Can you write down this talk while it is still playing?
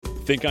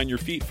Think on your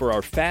feet for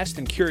our Fast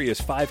and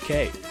Curious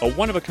 5K, a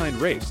one-of-a-kind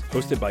race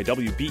hosted by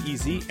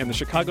WBEZ and the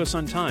Chicago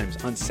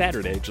Sun-Times on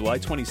Saturday, July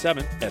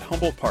 27th at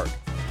Humboldt Park.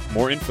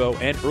 More info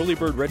and early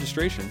bird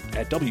registration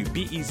at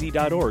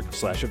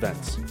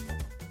wbez.org/events.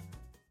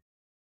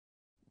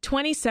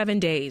 27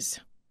 days,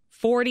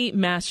 40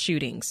 mass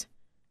shootings.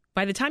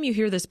 By the time you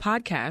hear this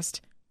podcast,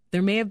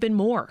 there may have been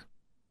more.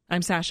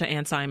 I'm Sasha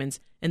Ann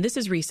Simons, and this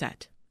is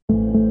Reset.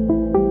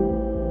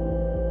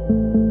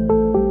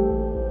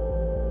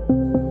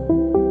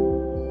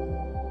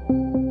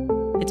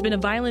 It's been a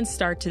violent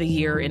start to the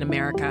year in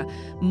America.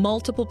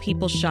 Multiple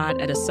people shot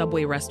at a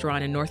Subway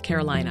restaurant in North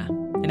Carolina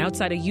and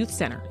outside a youth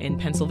center in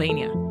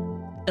Pennsylvania.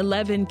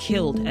 11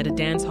 killed at a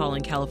dance hall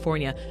in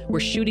California, where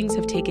shootings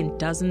have taken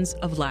dozens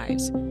of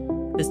lives.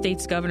 The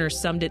state's governor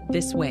summed it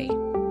this way: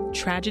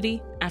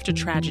 tragedy after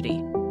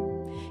tragedy.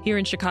 Here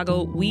in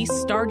Chicago, we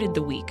started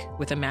the week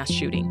with a mass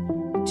shooting.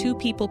 2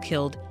 people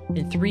killed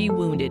and 3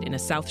 wounded in a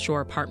South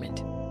Shore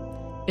apartment.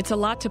 It's a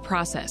lot to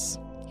process.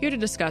 Here to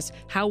discuss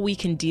how we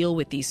can deal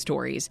with these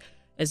stories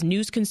as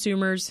news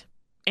consumers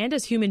and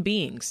as human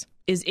beings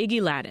is Iggy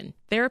Ladden,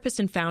 therapist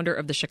and founder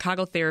of the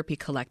Chicago Therapy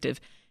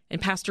Collective, and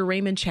Pastor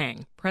Raymond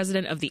Chang,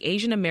 president of the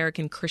Asian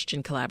American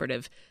Christian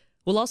Collaborative.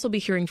 We'll also be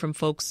hearing from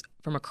folks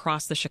from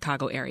across the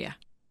Chicago area.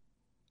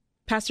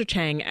 Pastor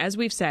Chang, as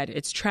we've said,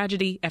 it's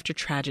tragedy after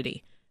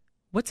tragedy.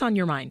 What's on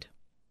your mind?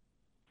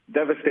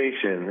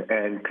 Devastation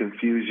and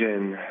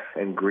confusion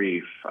and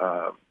grief.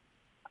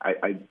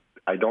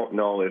 I don't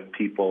know if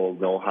people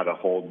know how to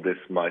hold this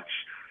much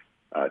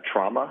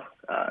trauma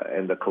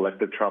and the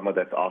collective trauma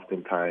that's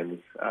oftentimes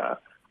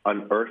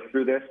unearthed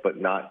through this, but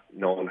not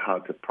known how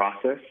to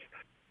process.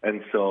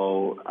 And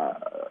so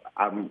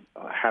I'm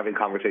having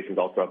conversations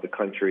all throughout the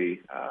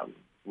country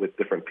with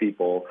different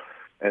people,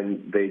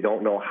 and they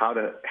don't know how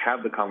to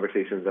have the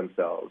conversations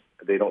themselves.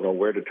 They don't know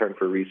where to turn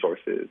for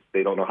resources.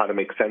 They don't know how to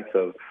make sense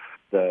of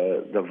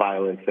the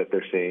violence that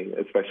they're seeing,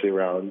 especially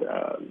around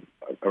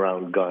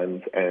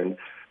guns,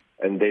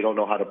 and they don't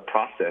know how to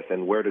process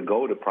and where to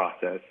go to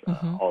process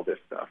all this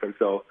stuff. And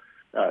so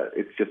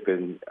it's just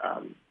been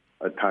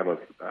a time of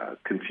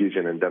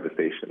confusion and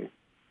devastation.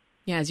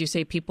 Yeah, as you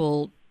say,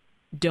 people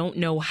don't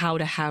know how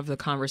to have the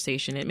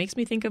conversation. It makes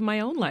me think of my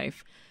own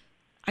life.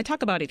 I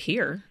talk about it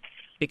here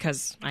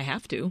because I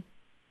have to.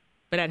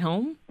 But at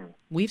home,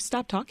 we've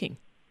stopped talking.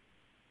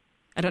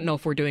 I don't know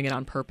if we're doing it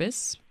on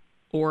purpose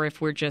or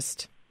if we're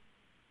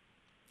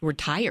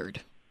tired.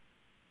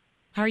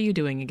 How are you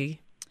doing, Iggy?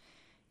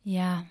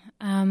 Yeah,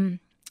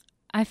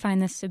 I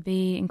find this to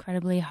be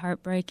incredibly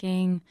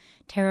heartbreaking,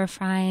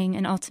 terrifying,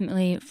 and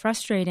ultimately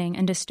frustrating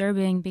and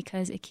disturbing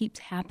because it keeps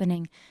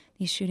happening.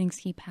 These shootings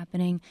keep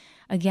happening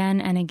again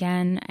and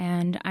again,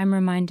 and I'm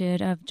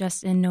reminded of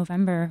just in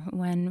November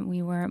when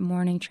we were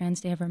mourning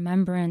Trans Day of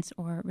Remembrance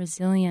or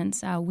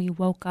Resilience. We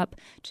woke up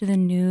to the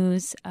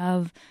news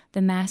of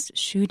the mass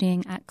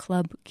shooting at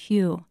Club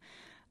Q.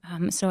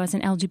 So as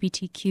an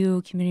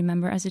LGBTQ community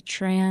member, as a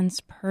trans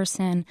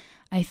person,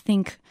 I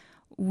think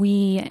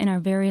we in our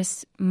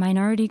various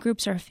minority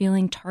groups are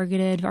feeling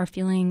targeted, are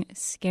feeling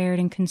scared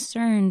and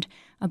concerned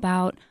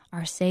about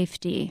our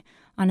safety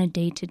on a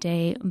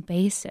day-to-day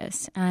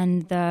basis.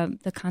 And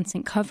the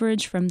constant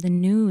coverage from the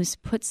news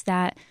puts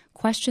that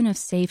question of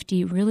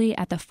safety really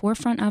at the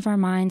forefront of our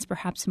minds,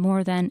 perhaps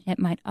more than it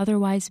might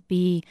otherwise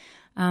be.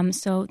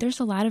 So there's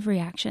a lot of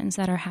reactions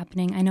that are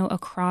happening, I know,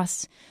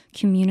 across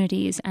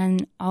communities,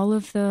 and all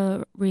of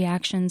the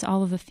reactions,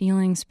 all of the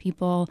feelings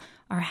people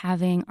are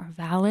having are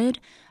valid.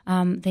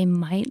 They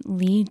might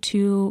lead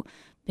to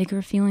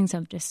bigger feelings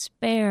of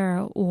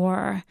despair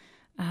or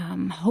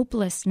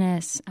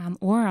hopelessness,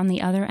 or on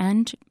the other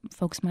end,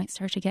 folks might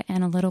start to get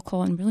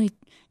analytical and really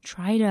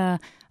try to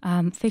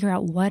figure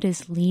out what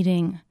is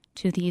leading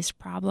to these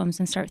problems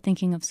and start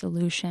thinking of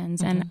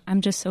solutions. And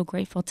I'm just so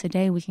grateful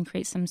today we can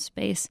create some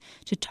space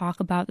to talk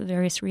about the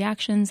various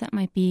reactions that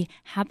might be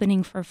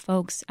happening for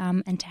folks,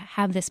 and to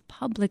have this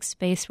public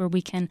space where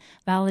we can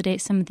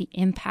validate some of the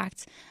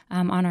impacts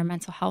on our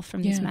mental health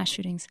from these mass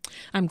shootings.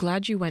 I'm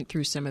glad you went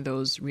through some of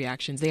those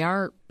reactions. They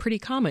are pretty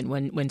common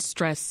when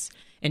stress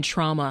and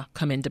trauma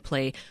come into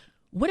play.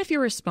 What if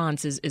your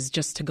response is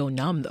just to go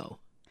numb, though?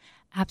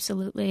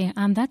 Absolutely.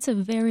 That's a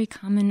very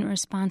common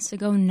response, to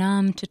go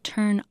numb, to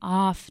turn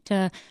off,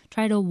 to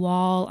try to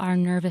wall our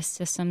nervous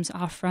systems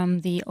off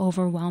from the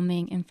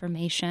overwhelming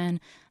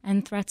information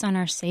and threats on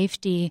our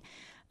safety.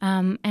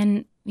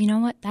 And you know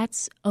what?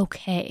 That's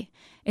okay.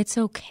 It's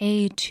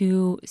okay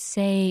to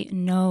say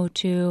no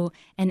to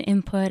an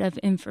input of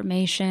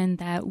information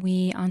that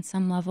we, on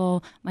some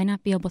level, might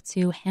not be able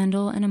to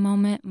handle in a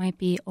moment, might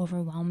be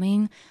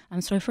overwhelming.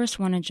 So I first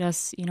want to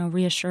just,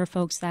 reassure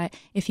folks that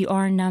if you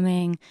are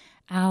numbing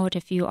out,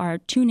 if you are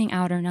tuning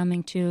out or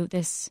numbing to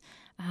this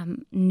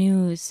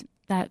news,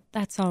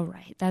 that's all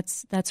right.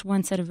 That's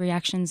one set of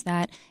reactions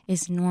that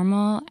is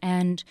normal,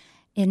 and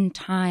in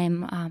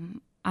time,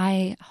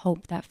 I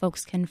hope that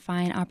folks can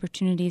find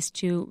opportunities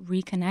to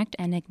reconnect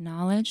and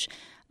acknowledge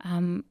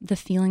the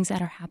feelings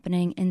that are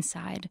happening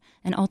inside,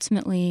 and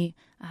ultimately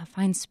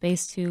find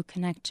space to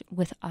connect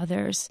with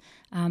others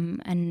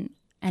and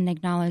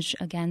acknowledge,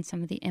 again,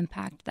 some of the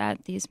impact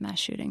that these mass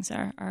shootings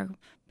are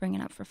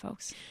bringing up for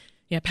folks.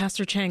 Yeah,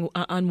 Pastor Chang,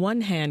 on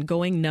one hand,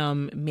 going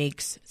numb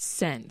makes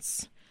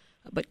sense.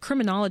 But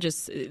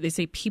criminologists, they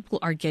say people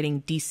are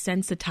getting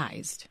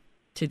desensitized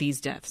to these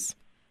deaths.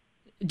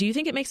 Do you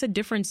think it makes a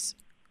difference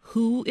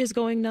who is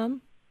going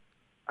numb?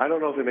 I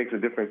don't know if it makes a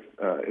difference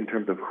in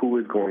terms of who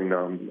is going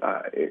numb.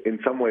 In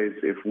some ways,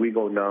 if we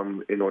go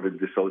numb in order to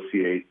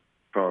dissociate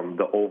from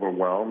the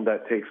overwhelm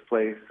that takes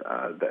place,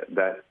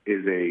 that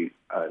is a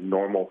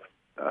normal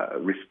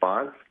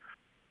response.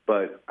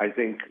 But I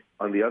think,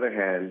 on the other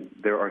hand,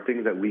 there are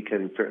things that we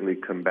can certainly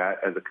combat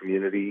as a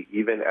community,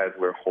 even as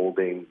we're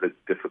holding the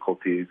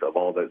difficulties of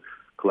all the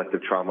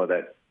collective trauma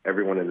that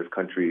everyone in this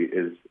country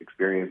is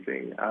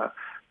experiencing.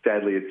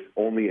 Sadly, it's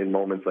only in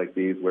moments like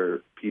these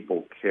where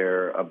people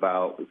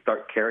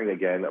start caring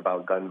again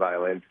about gun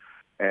violence,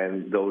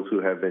 and those who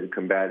have been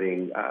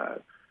combating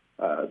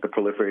the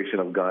proliferation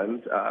of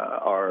guns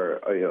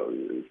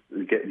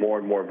get more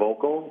and more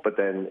vocal. But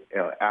then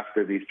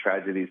after these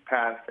tragedies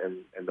pass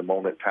and the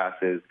moment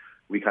passes,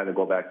 we kind of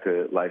go back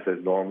to life as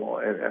normal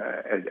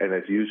and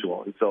as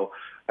usual. And so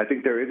I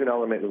think there is an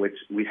element in which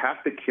we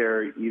have to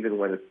care even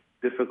when it's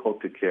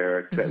difficult to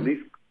care, to at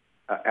least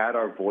add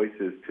our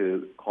voices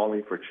to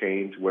calling for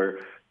change where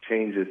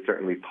change is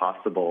certainly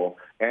possible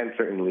and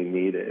certainly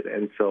needed.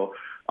 And so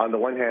on the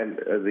one hand,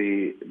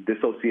 the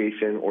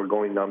dissociation or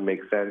going numb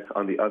makes sense.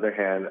 On the other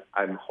hand,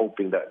 I'm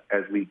hoping that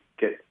as we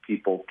get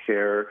people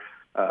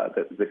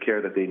the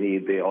care that they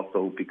need, they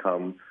also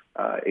become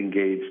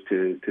engaged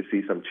to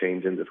see some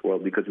change in this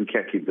world, because we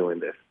can't keep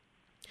doing this.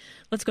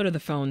 Let's go to the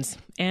phones.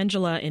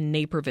 Angela in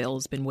Naperville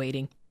has been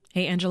waiting.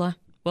 Hey, Angela,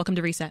 welcome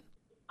to Reset.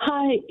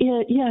 Hi.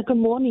 Yeah. Good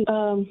morning.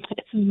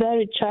 It's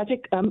very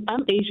tragic. I'm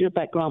Asian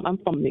background. I'm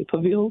from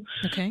Naperville.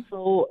 Okay.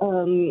 So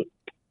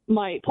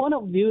my point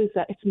of view is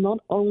that it's not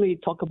only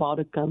talk about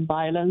gun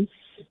violence,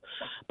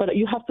 but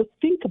you have to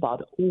think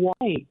about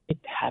why it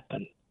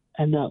happened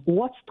and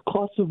what's the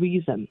cause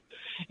reason.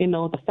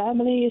 The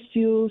family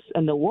issues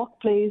and the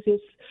workplaces.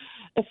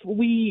 If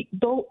we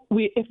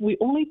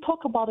only talk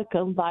about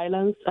gun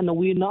violence and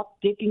we're not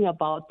thinking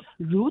about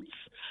roots,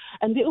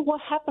 and then what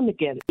happened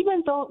again?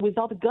 Even though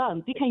without a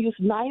gun, they can use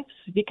knives,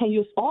 they can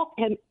use all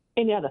and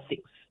any other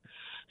things.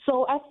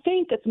 So I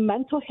think that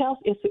mental health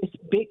is a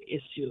big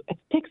issue. It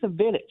takes a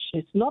village.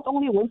 It's not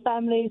only one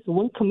family, it's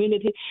one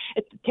community.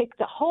 It takes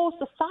the whole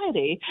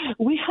society.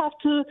 We have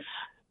to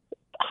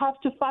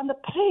find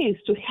a place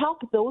to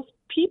help those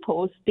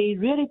people. They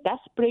really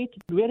desperate,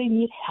 really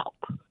need help.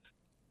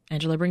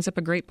 Angela brings up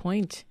a great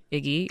point,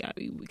 Iggy.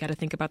 We got to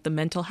think about the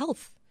mental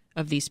health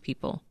of these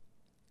people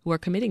who are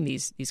committing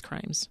these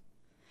crimes.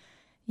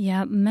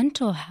 Yeah,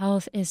 mental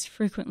health is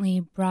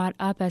frequently brought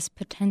up as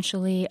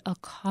potentially a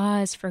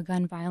cause for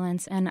gun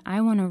violence. And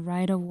I want to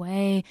right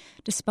away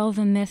dispel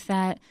the myth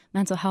that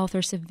mental health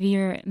or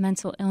severe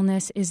mental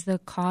illness is the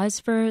cause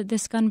for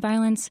this gun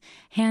violence.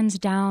 Hands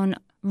down,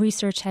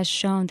 research has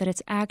shown that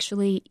it's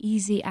actually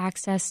easy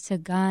access to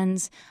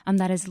guns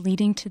that is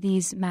leading to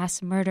these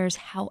mass murders.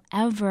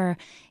 However,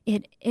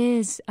 it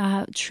is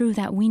true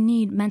that we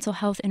need mental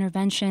health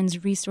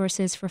interventions,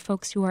 resources for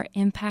folks who are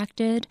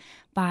impacted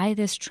by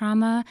this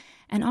trauma.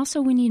 And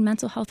also we need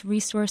mental health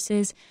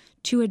resources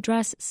to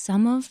address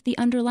some of the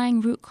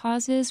underlying root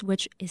causes,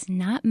 which is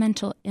not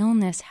mental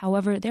illness.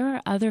 However, there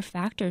are other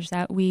factors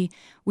that we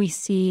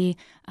see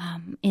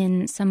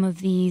in some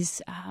of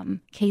these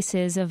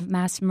cases of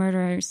mass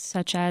murders,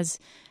 such as,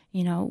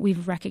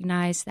 we've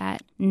recognized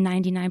that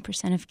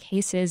 99% of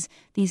cases,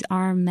 these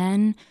are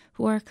men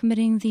who are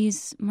committing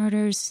these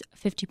murders.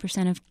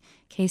 50% of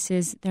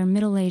cases, they're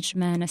middle-aged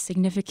men. A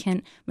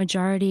significant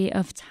majority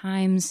of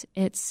times,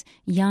 it's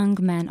young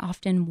men,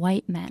 often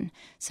white men.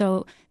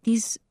 So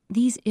these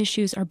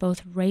issues are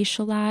both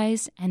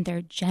racialized and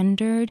they're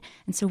gendered.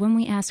 And so when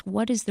we ask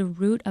what is the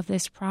root of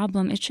this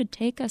problem, it should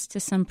take us to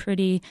some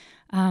pretty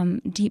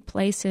deep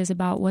places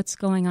about what's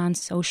going on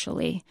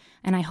socially.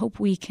 And I hope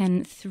we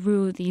can,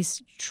 through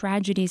these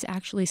tragedies,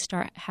 actually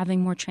start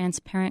having more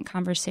transparent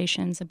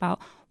conversations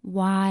about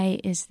why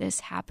is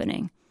this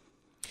happening.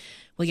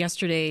 Well,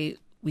 yesterday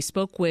we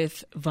spoke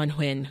with Van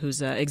Huynh,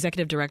 who's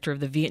executive director of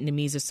the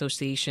Vietnamese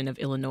Association of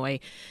Illinois.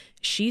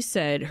 She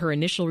said her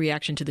initial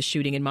reaction to the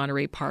shooting in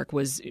Monterey Park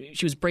was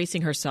she was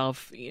bracing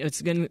herself.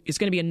 It's going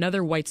to be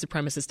another white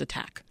supremacist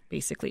attack,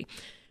 basically.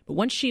 But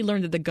once she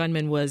learned that the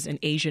gunman was an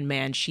Asian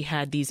man, she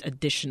had these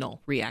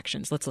additional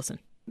reactions. Let's listen.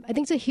 I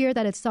think to hear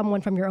that it's someone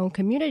from your own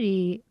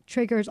community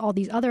triggers all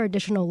these other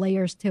additional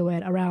layers to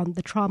it around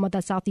the trauma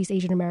that Southeast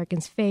Asian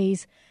Americans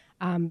face,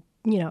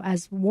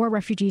 as war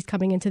refugees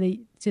coming into the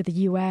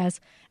U.S.,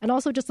 and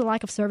also just the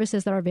lack of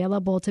services that are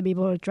available to be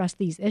able to address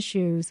these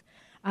issues.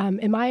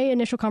 In my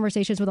initial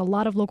conversations with a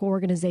lot of local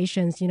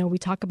organizations, we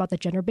talk about the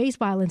gender-based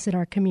violence in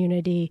our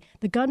community,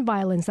 the gun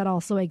violence that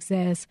also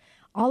exists,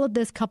 all of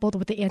this coupled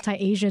with the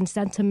anti-Asian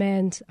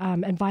sentiment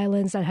and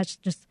violence that has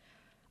just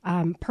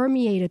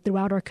permeated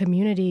throughout our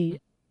community.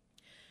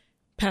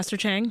 Pastor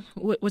Chang,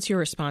 what's your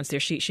response there?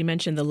 She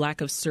mentioned the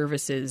lack of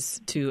services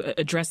to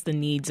address the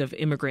needs of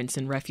immigrants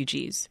and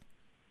refugees.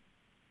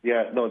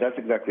 Yeah, no, that's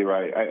exactly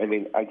right. I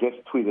mean, I just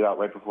tweeted out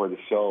right before the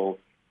show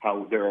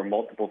how there are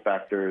multiple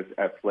factors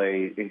at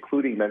play,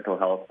 including mental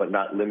health, but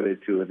not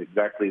limited to, and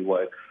exactly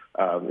what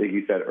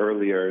you said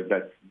earlier,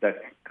 that's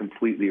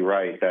completely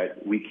right,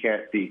 that we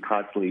can't be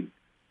constantly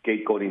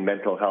scapegoating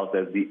mental health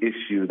as the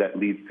issue that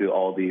leads to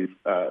all these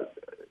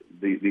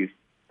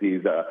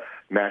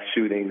mass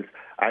shootings.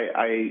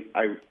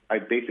 I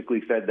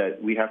basically said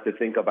that we have to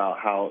think about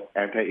how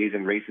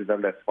anti-Asian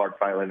racism that sparked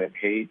violence and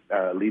hate,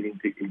 leading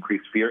to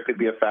increased fear, could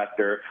be a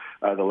factor.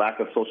 The lack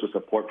of social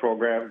support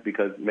programs,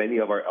 because many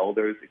of our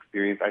elders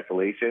experience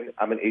isolation.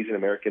 I'm an Asian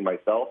American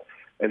myself,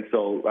 and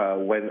so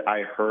when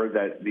I heard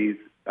that these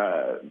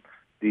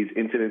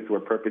incidents were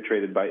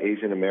perpetrated by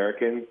Asian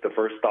Americans, the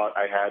first thought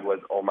I had was,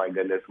 oh my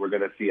goodness, we're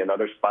going to see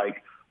another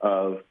spike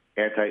of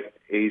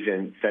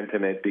anti-Asian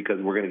sentiment because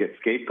we're going to get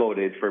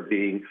scapegoated for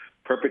being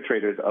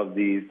perpetrators of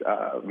these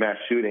mass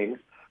shootings.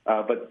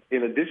 But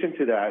in addition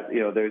to that,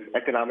 there's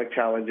economic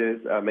challenges.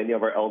 Many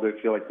of our elders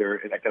feel like they're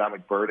an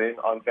economic burden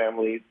on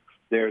families.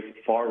 There's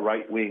far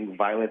right-wing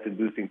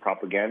violence-inducing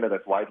propaganda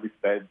that's widely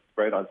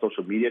spread on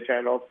social media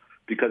channels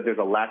because there's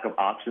a lack of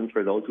options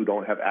for those who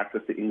don't have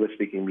access to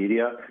English-speaking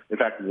media. In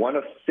fact, 1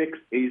 of 6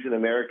 Asian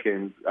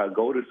Americans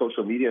go to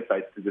social media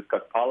sites to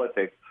discuss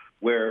politics,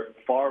 where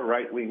far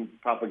right-wing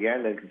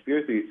propaganda and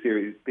conspiracy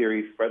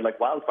theories spread like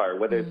wildfire,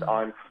 whether it's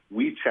on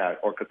WeChat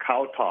or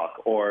Kakao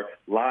Talk or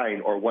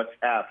Line or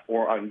WhatsApp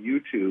or on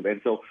YouTube.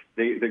 And so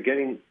they're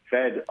getting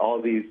fed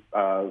all these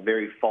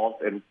very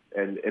false and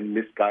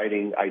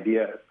misguiding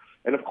ideas.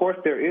 And, of course,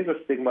 there is a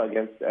stigma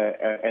against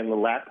and the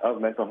lack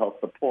of mental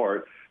health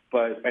support.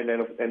 But and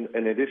then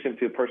in addition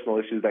to personal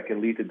issues that can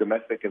lead to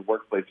domestic and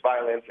workplace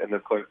violence and,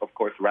 of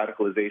course,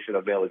 radicalization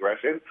of male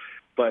aggression.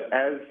 But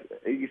as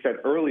you said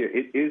earlier,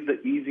 it is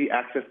the easy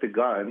access to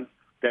guns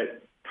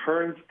that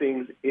turns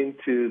things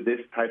into this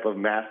type of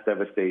mass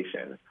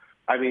devastation.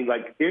 I mean,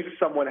 like, if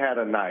someone had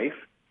a knife,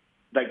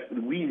 like,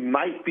 we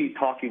might be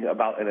talking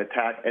about an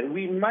attack and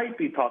we might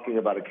be talking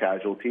about a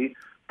casualty,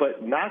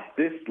 but not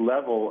this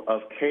level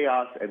of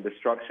chaos and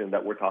destruction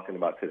that we're talking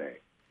about today.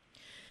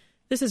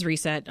 This is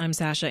Reset. I'm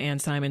Sasha Ann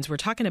Simons. We're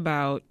talking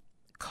about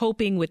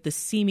coping with the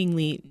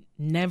seemingly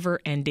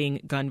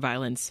never-ending gun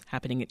violence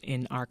happening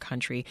in our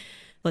country.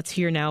 Let's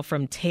hear now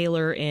from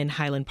Taylor in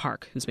Highland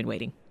Park, who's been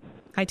waiting.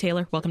 Hi,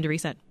 Taylor. Welcome to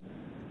Reset.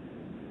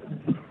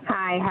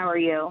 Hi, how are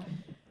you?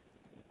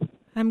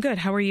 I'm good.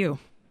 How are you?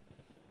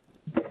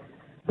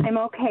 I'm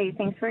okay.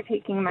 Thanks for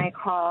taking my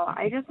call.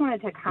 I just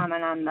wanted to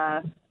comment on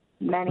the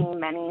many,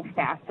 many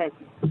facets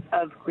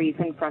of grief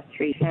and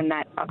frustration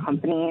that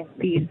accompany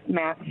these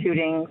mass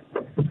shootings,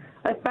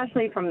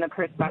 especially from the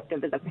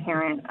perspective as a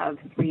parent of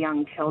 3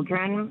 young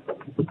children.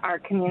 Our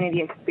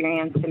community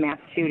experienced a mass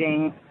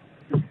shooting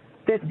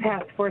this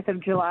past 4th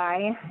of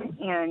July,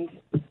 and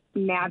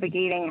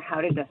navigating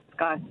how to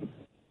discuss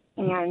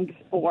and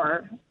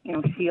or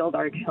shield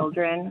our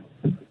children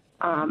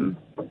from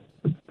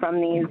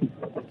these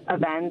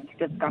events,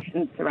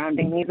 discussions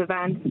surrounding these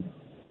events,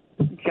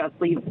 just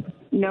leaves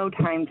no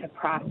time to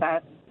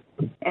process.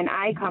 And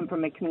I come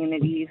from a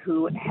community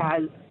who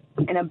has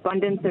an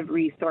abundance of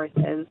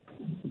resources.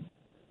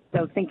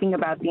 So thinking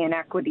about the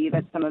inequity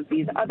that some of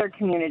these other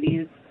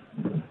communities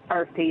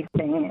are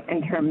facing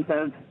in terms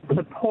of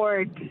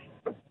support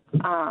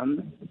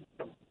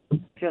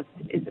just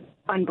is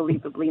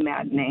unbelievably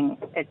maddening.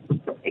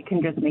 It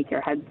can just make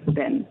your head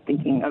spin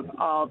thinking of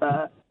all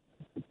the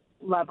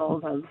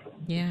levels of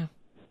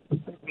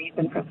grief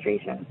and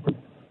frustration.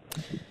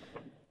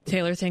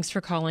 Taylor, thanks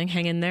for calling.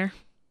 Hang in there.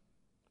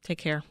 Take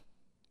care.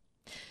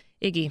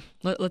 Iggy,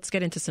 let's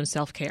get into some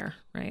self-care,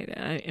 right?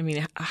 I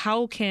mean,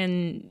 how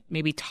can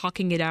maybe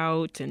talking it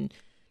out and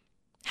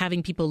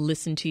having people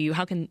listen to you,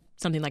 how can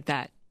something like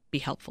that be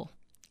helpful?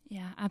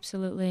 Yeah,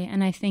 absolutely.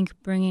 And I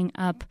think bringing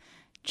up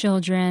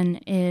children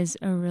is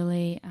a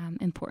really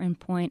important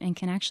point and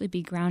can actually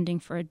be grounding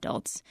for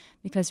adults,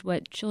 because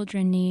what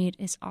children need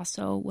is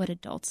also what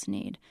adults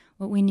need.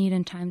 What we need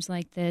in times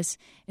like this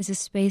is a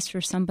space for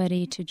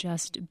somebody to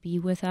just be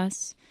with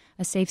us,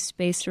 a safe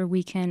space where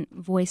we can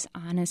voice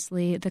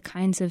honestly the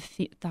kinds of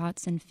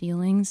thoughts and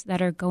feelings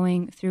that are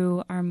going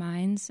through our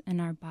minds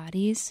and our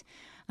bodies,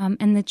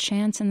 and the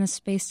chance and the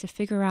space to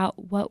figure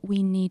out what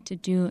we need to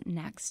do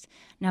next.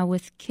 Now,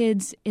 with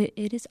kids,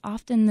 it is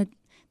often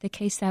the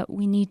case that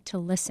we need to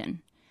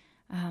listen.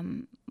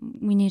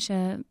 We need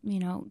to,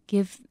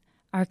 give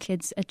our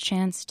kids a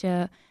chance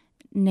to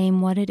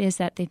name what it is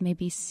that they've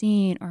maybe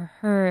seen or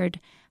heard,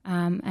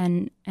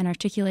 and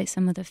articulate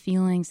some of the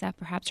feelings that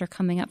perhaps are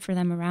coming up for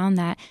them around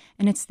that.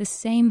 And it's the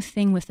same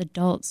thing with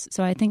adults.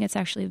 So I think it's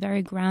actually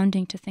very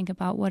grounding to think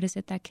about what is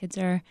it that kids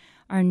are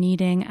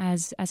needing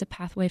as a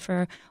pathway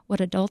for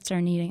what adults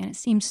are needing. And it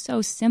seems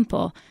so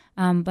simple,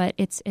 But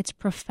it's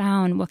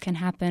profound what can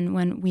happen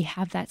when we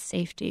have that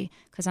safety.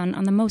 Because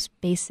on the most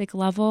basic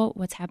level,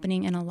 what's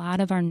happening in a lot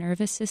of our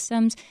nervous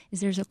systems is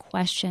there's a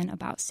question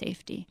about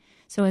safety.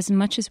 So as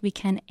much as we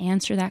can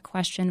answer that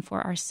question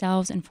for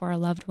ourselves and for our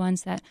loved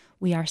ones, that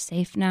we are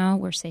safe now,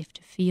 we're safe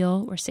to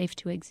feel, we're safe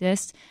to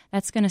exist,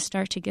 that's going to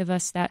start to give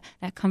us that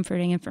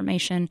comforting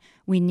information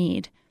we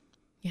need.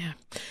 Yeah.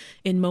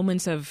 In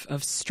moments of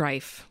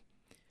strife,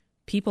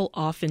 people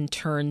often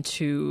turn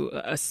to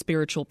a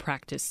spiritual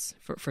practice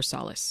for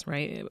solace,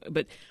 right?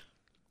 But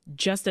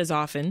just as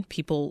often,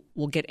 people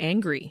will get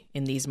angry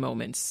in these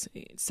moments,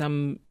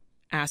 some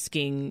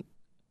asking,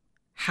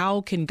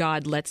 how can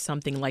God let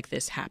something like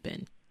this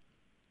happen?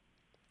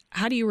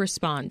 How do you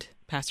respond,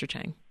 Pastor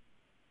Chang?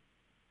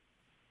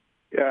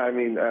 Yeah, I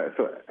mean,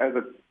 so as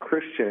a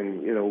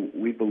Christian,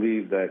 we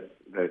believe that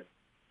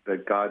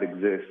God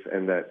exists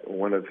and that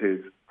one of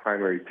his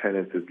primary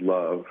tenets is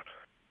love.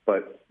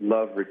 But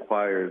love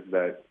requires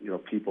that,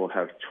 people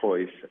have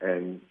choice,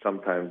 and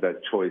sometimes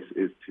that choice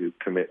is to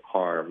commit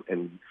harm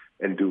and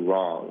do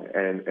wrong.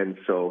 And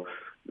so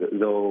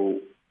though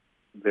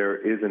there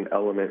is an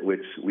element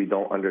which we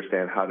don't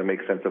understand how to make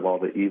sense of all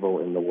the evil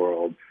in the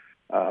world,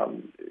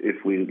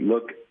 if we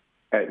look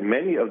at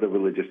many of the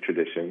religious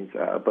traditions,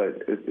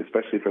 but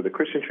especially for the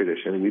Christian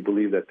tradition, we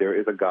believe that there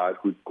is a God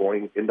who's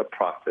going in the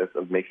process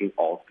of making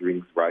all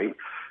things right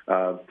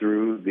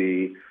through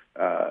the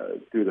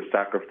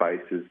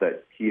sacrifices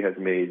that he has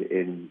made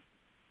in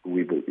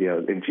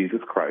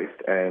Jesus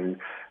Christ, and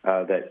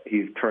that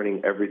he's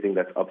turning everything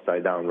that's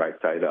upside down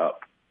right side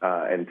up,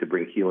 and to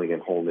bring healing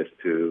and wholeness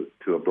to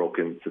a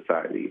broken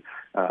society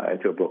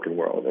and to a broken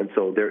world. And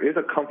so there is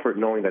a comfort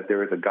knowing that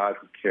there is a God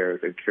who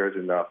cares and cares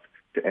enough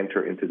to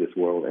enter into this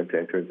world and to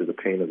enter into the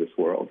pain of this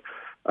world.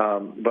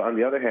 But on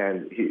the other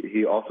hand,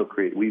 he also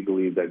we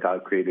believe that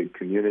God created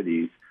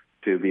communities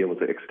to be able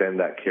to extend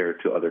that care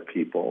to other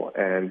people.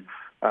 And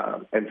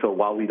so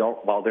you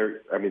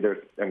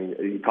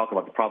talk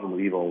about the problem of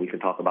evil, and we can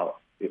talk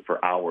about it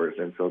for hours,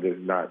 and so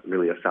there's not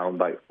really a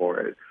soundbite for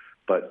it.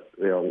 But,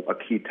 a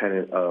key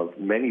tenet of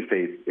many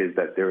faiths is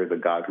that there is a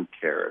God who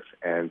cares,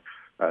 and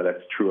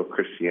that's true of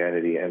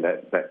Christianity, and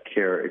that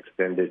care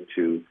extended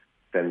to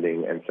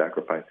sending and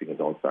sacrificing his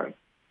own son.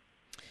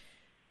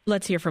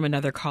 Let's hear from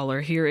another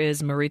caller. Here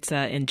is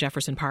Maritza in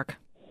Jefferson Park.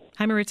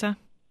 Hi, Maritza.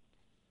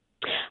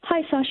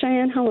 Hi, Sasha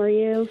Ann. How are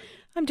you?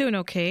 I'm doing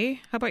okay.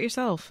 How about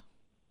yourself?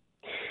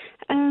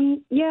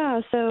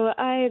 So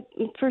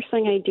first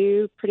thing I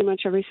do pretty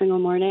much every single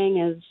morning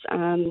is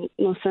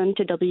listen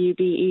to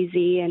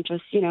WBEZ, and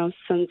just,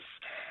 since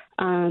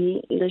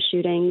the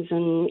shootings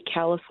in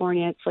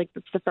California, it's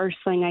the first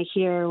thing I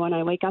hear when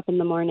I wake up in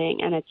the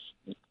morning, and it's,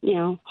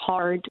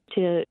 hard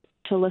to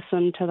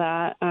listen to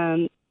that.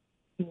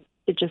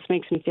 It just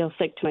makes me feel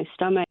sick to my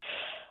stomach.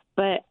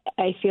 But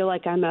I feel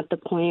like I'm at the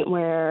point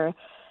where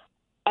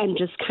I'm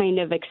just kind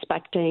of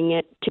expecting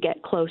it to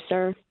get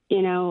closer.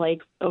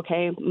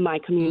 Okay, my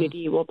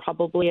community will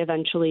probably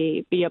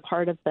eventually be a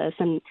part of this.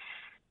 And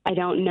I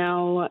don't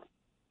know.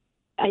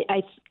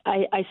 I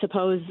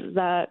suppose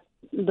that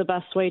the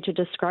best way to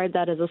describe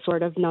that is a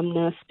sort of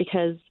numbness,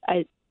 because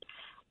I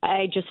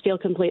just feel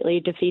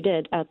completely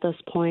defeated at this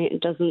point.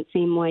 It doesn't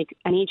seem like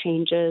any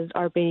changes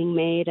are being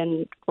made,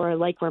 or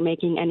like we're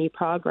making any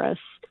progress.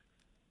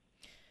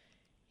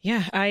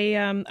 Yeah,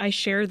 I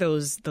share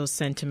those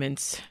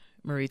sentiments,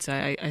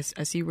 Maritza.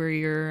 I see where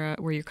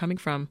you're coming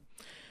from.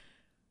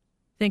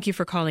 Thank you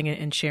for calling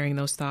and sharing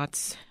those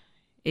thoughts,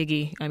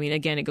 Iggy. I mean,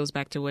 again, it goes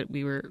back to what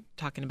we were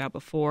talking about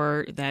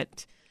before,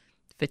 that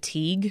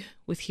fatigue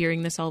with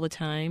hearing this all the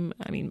time.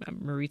 I mean,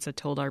 Maritza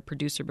told our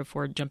producer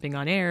before jumping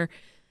on air,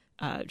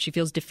 she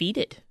feels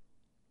defeated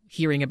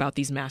hearing about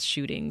these mass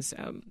shootings.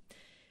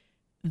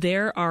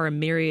 There are a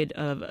myriad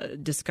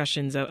of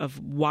discussions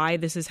of why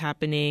this is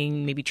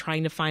happening, maybe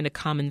trying to find a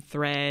common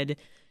thread,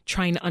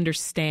 trying to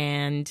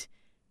understand.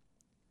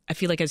 I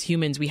feel like as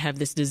humans, we have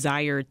this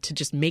desire to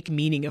just make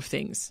meaning of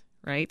things,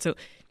 right? So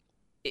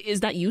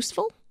is that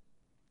useful?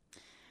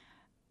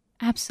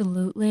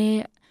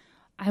 Absolutely.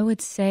 I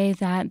would say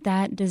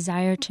that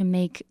desire to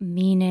make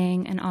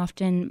meaning and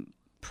often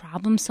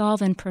problem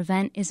solve and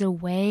prevent is a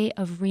way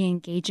of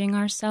re-engaging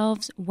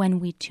ourselves when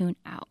we tune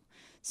out.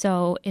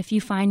 So if you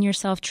find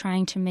yourself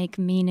trying to make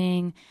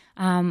meaning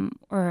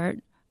or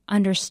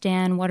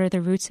understand what are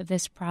the roots of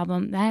this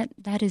problem,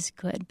 that is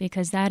good,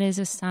 because that is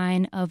a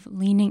sign of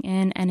leaning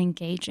in and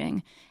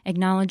engaging,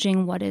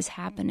 acknowledging what is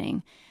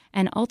happening.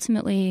 And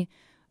ultimately,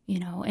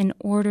 in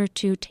order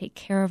to take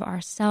care of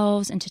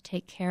ourselves and to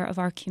take care of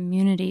our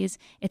communities,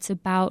 it's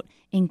about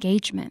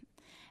engagement.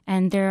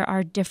 And there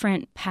are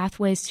different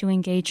pathways to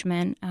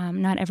engagement.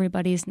 Not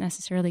everybody is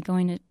necessarily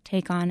going to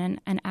take on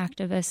an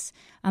activist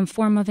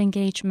form of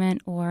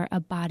engagement or a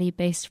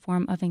body-based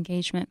form of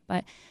engagement.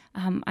 But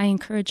I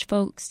encourage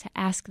folks to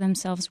ask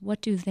themselves,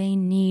 what do they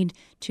need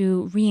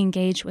to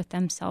re-engage with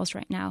themselves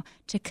right now,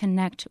 to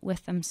connect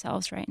with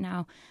themselves right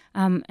now?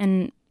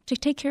 And to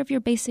take care of your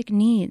basic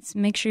needs.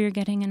 Make sure you're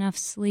getting enough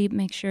sleep.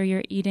 Make sure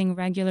you're eating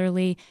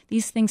regularly.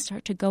 These things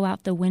start to go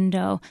out the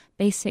window,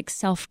 basic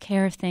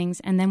self-care things,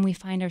 and then we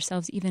find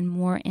ourselves even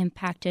more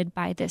impacted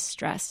by this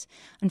stress.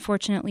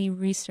 Unfortunately,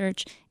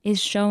 research is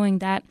showing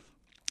that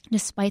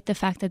despite the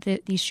fact that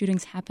these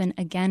shootings happen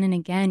again and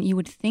again, you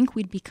would think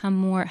we'd become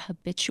more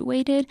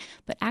habituated,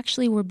 but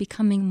actually we're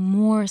becoming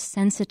more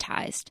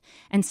sensitized.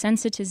 And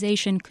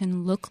sensitization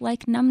can look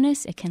like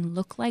numbness. It can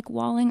look like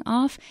walling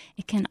off.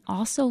 It can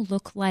also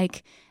look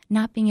like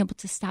not being able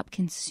to stop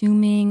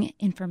consuming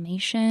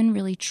information,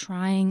 really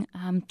trying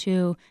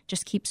to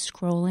just keep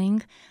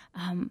scrolling.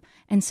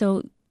 And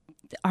so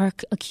our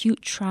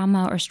acute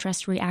trauma or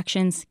stress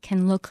reactions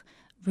can look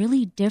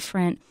really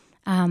different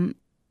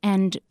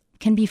and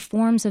can be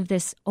forms of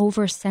this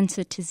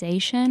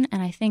oversensitization.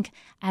 And I think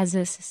as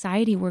a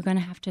society, we're going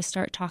to have to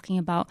start talking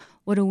about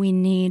what do we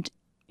need,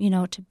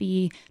 to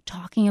be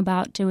talking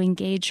about to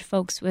engage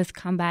folks with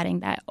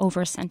combating that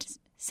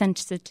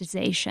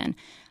oversensitization.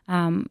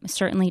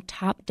 Certainly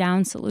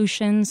top-down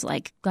solutions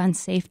like gun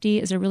safety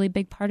is a really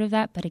big part of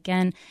that. But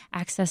again,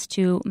 access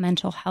to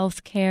mental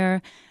health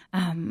care,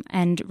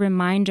 and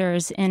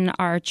reminders in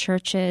our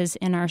churches,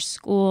 in our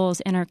schools,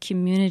 in our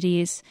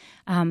communities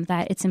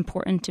that it's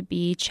important to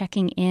be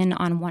checking in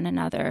on one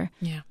another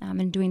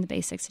and doing the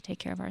basics to take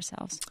care of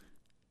ourselves.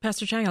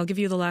 Pastor Chang, I'll give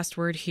you the last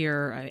word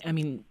here. I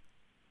mean,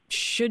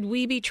 should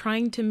we be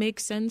trying to make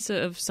sense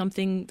of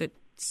something that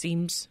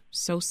seems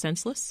so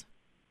senseless?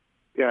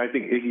 Yeah, I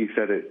think Iggy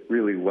said it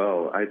really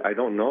well. I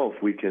don't know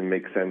if we can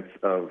make sense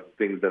of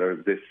things that are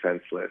this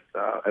senseless,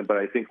 but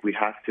I think we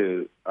have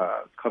to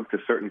come to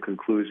certain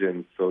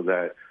conclusions so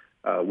that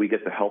we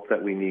get the help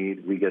that we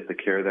need, we get the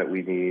care that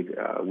we need,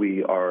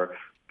 we are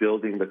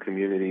building the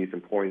communities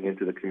and pouring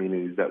into the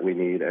communities that we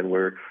need, and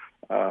we're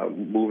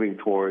moving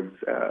towards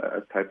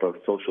a type of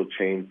social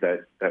change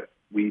that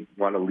we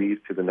want to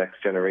leave to the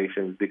next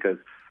generations, because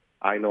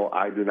I know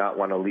I do not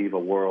want to leave a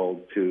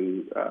world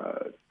to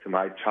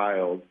my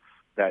child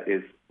that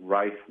is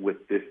rife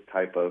with this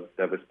type of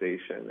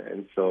devastation.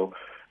 And so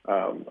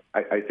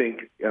I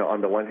think,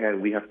 on the one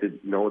hand, we have to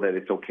know that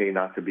it's okay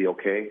not to be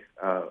okay.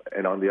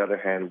 And on the other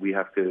hand, we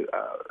have to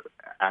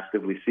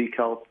actively seek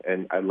help.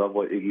 And I love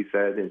what Iggy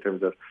said in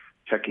terms of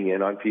checking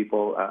in on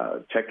people.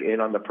 Check in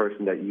on the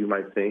person that you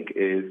might think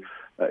is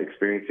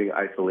experiencing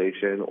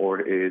isolation or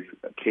is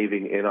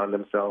caving in on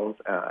themselves,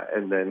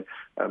 and then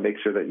make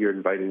sure that you're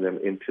inviting them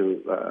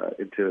into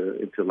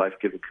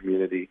life-giving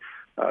community,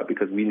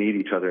 because we need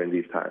each other in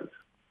these times.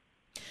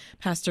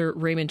 Pastor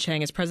Raymond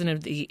Chang is president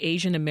of the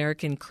Asian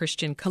American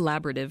Christian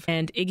Collaborative,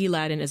 and Iggy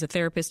Ladden is a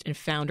therapist and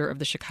founder of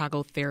the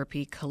Chicago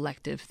Therapy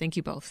Collective. Thank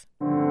you both.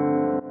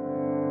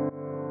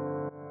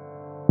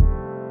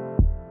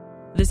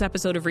 This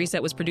episode of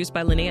Reset was produced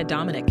by Linnea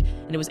Dominic,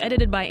 and it was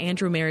edited by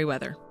Andrew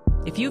Merriweather.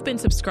 If you've been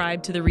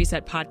subscribed to the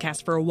Reset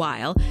podcast for a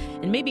while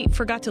and maybe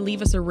forgot to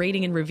leave us a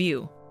rating and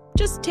review,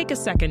 just take a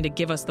second to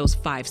give us those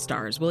 5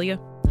 stars, will you?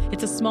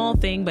 It's a small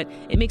thing, but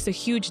it makes a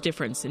huge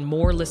difference in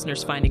more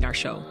listeners finding our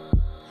show.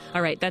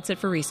 All right, that's it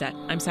for Reset.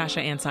 I'm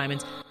Sasha Ann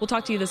Simons. We'll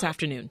talk to you this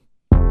afternoon.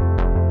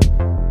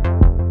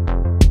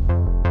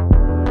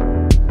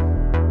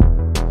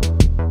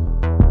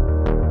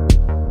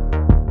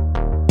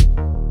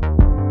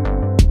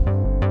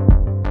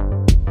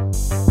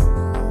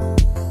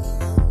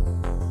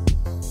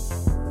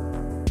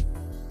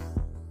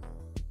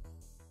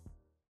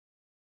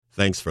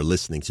 Thanks for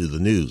listening to the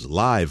news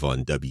live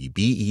on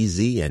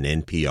WBEZ and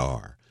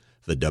NPR.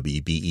 The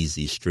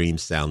WBEZ stream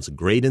sounds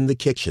great in the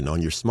kitchen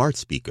on your smart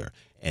speaker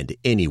and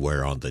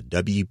anywhere on the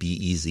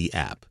WBEZ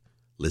app.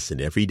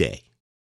 Listen every day.